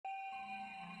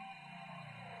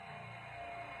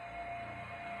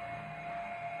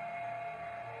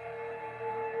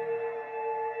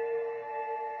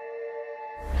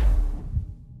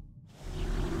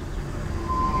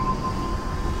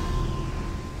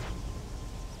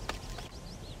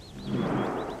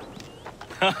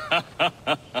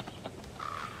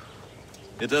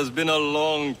It has been a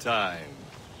long time.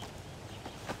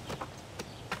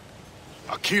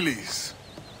 Achilles.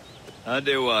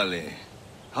 Adewale,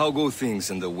 how go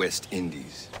things in the West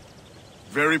Indies?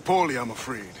 Very poorly, I'm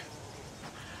afraid.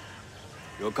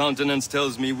 Your countenance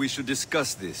tells me we should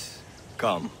discuss this.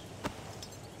 Come.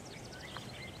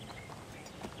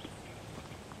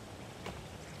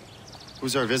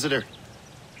 Who's our visitor?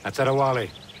 That's Adewale.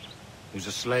 Who's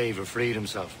a slave who freed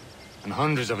himself. And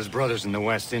hundreds of his brothers in the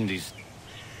West Indies.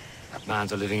 That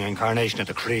man's a living incarnation of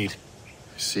the Creed.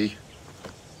 I see.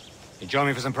 You join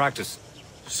me for some practice?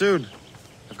 Soon.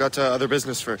 I've got other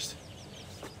business first.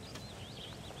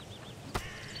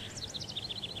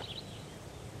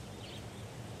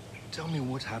 Tell me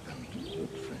what happened,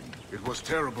 friend. It was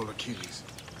terrible, Achilles.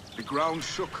 The ground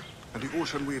shook, and the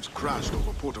ocean waves crashed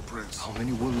over Port-au-Prince. How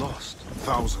many were lost?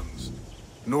 Thousands.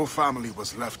 No family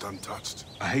was left untouched.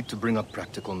 I hate to bring up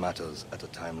practical matters at a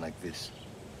time like this.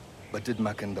 But did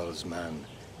Macandal's man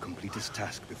complete his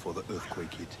task before the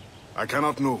earthquake hit? I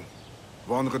cannot know.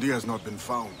 Vonredi has not been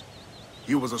found.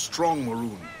 He was a strong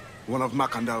Maroon, one of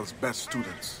Macandal's best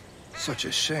students. Such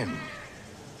a shame.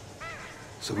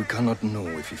 So we cannot know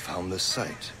if he found the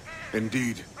site.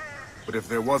 Indeed. But if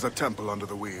there was a temple under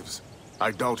the waves,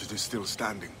 I doubt it is still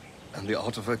standing. And the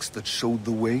artifacts that showed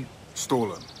the way?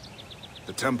 Stolen.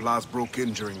 The Templars broke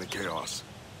in during the chaos.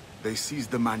 They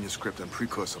seized the manuscript and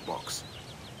precursor box.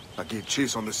 I gave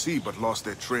chase on the sea, but lost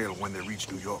their trail when they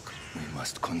reached New York. We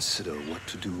must consider what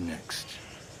to do next.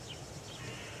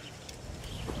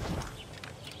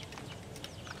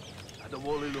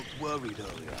 Adewale looked worried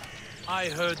earlier. I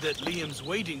heard that Liam's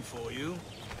waiting for you.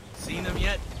 Seen him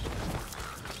yet?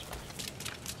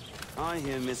 I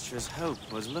hear Mistress Hope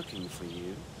was looking for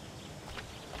you.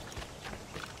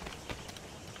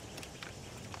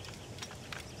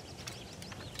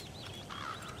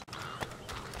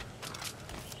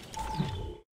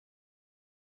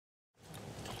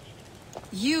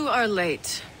 You are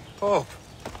late. Oh,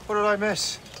 what did I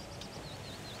miss?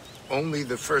 Only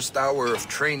the first hour of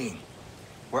training.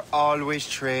 We're always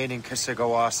training,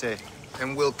 Kisagawase.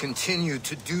 And will continue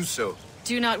to do so.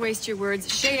 Do not waste your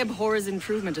words. Shay abhors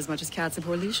improvement as much as cats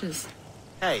abhor leashes.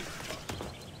 Hey.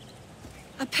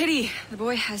 A pity. The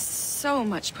boy has so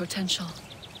much potential.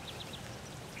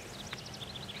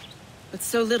 But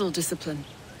so little discipline.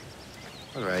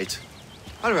 All right.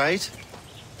 All right.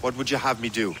 What would you have me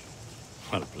do?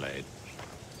 Well played.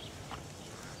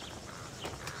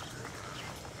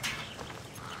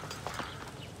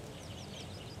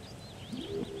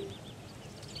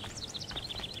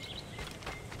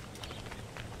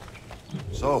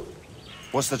 So,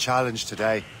 what's the challenge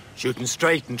today? Shooting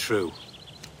straight and true.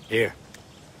 Here,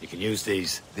 you can use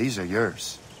these. These are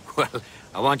yours. Well,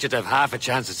 I want you to have half a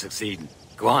chance of succeeding.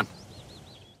 Go on.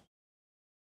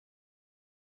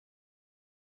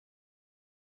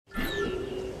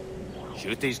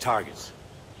 Shoot these targets.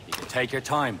 You can take your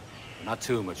time, but not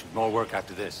too much. More work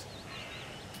after this.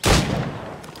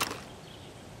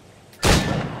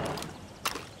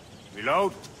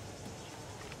 Reload.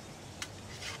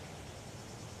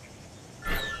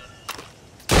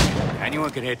 Anyone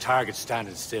can hit targets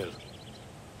standing still.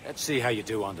 Let's see how you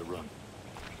do on the run.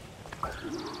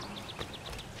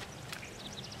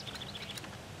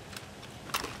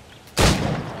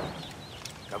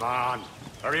 Come on,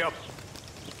 hurry up.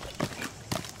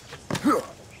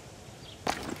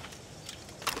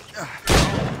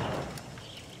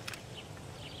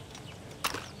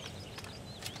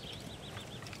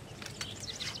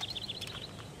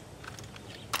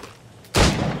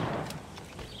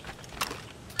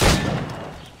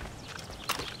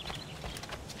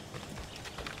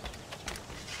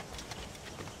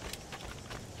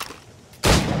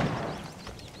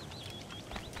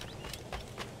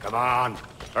 Come on,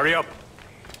 hurry up.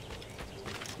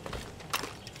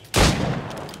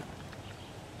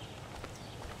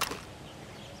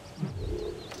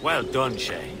 Well done,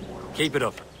 Shay. Keep it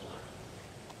up.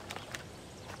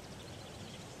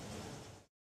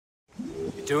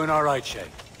 You're doing all right, Shay.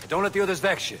 But don't let the others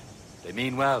vex you. They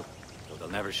mean well, though they'll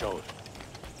never show it.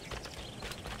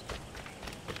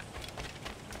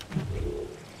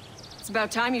 It's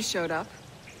about time you showed up.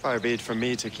 Far be it from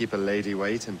me to keep a lady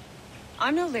waiting.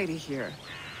 I'm no lady here.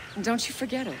 And don't you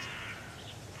forget it.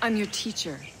 I'm your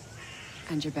teacher.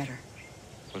 And you're better.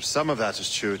 Well, some of that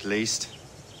is true, at least.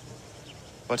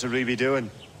 What would we be doing?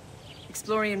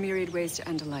 Exploring a myriad ways to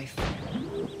end a life.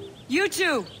 You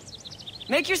two!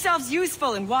 Make yourselves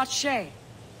useful and watch Shay.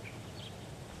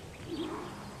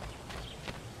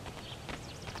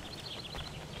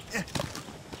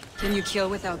 Can you kill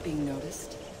without being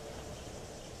noticed?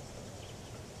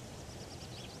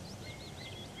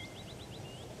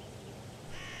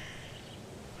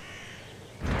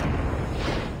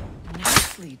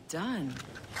 Nicely done.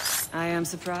 I am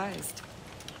surprised.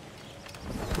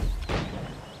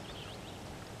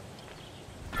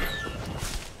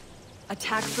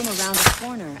 Attack from around a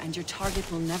corner, and your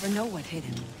target will never know what hit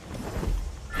him.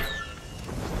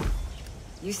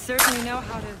 You certainly know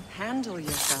how to handle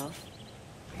yourself.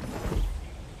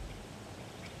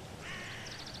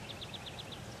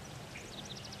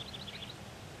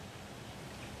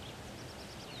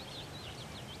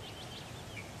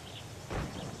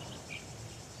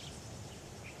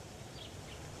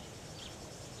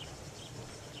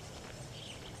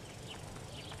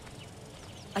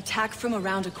 Attack from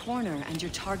around a corner, and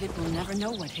your target will never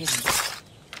know what hit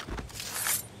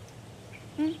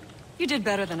him. You did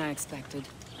better than I expected.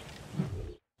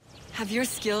 Have your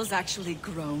skills actually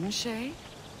grown, Shay?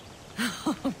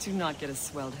 Do not get a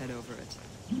swelled head over it.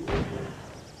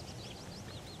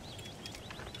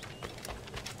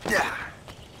 Yeah.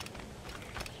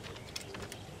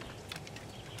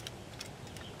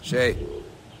 Shay,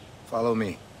 follow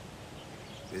me.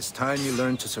 It's time you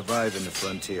learn to survive in the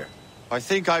frontier. I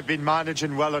think I've been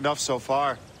managing well enough so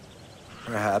far.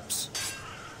 Perhaps.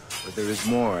 But there is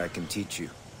more I can teach you.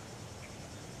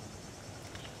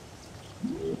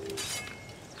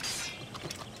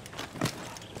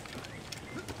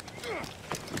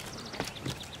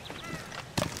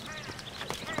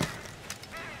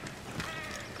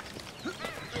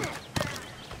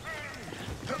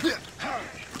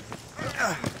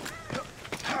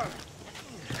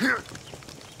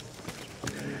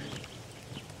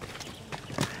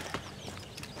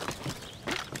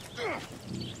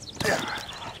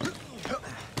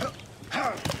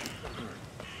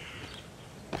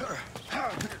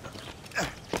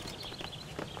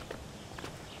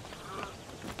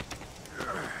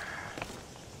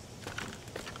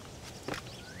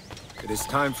 It is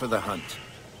time for the hunt.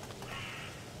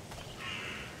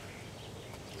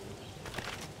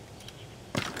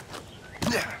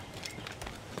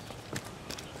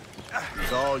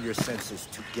 Use all your senses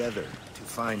together to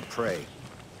find prey.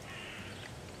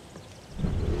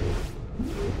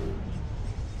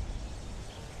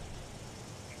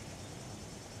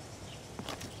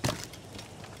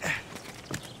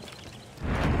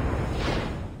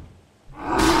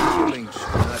 Killing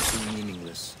should not be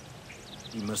meaningless.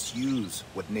 We must use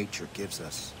what nature gives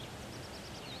us.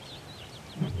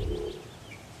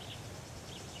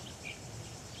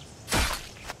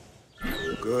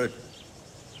 Good.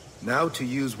 Now to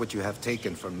use what you have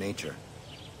taken from nature.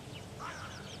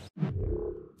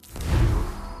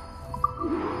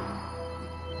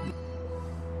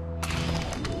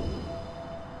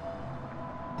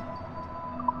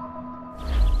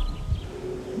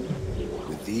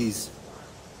 With these,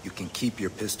 you can keep your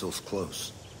pistols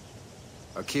close.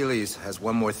 Achilles has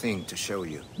one more thing to show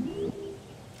you.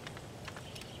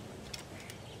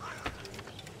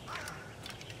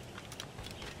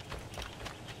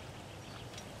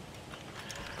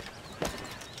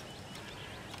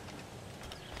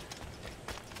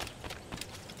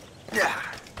 Yeah.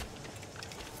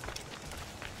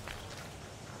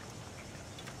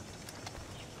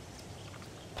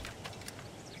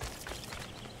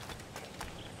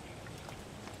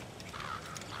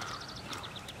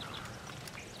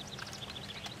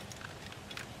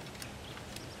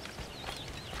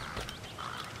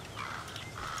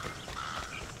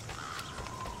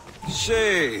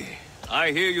 Shay,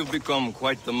 I hear you've become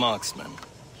quite the marksman.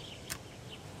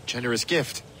 Generous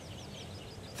gift.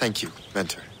 Thank you,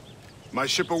 Mentor. My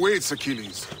ship awaits,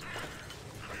 Achilles.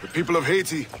 The people of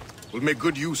Haiti will make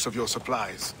good use of your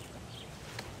supplies.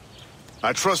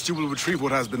 I trust you will retrieve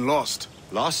what has been lost.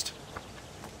 Lost?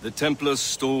 The Templars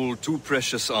stole two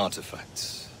precious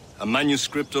artifacts. A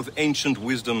manuscript of ancient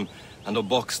wisdom and a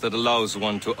box that allows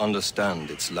one to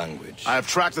understand its language. I have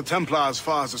tracked the Templar as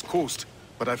far as this coast,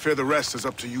 but I fear the rest is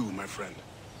up to you, my friend.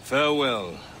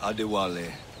 Farewell,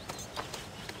 Adewale.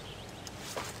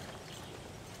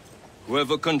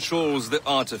 Whoever controls the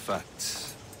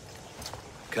artifacts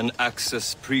can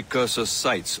access precursor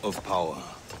sites of power.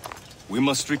 We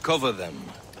must recover them,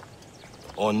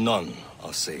 or none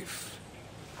are safe.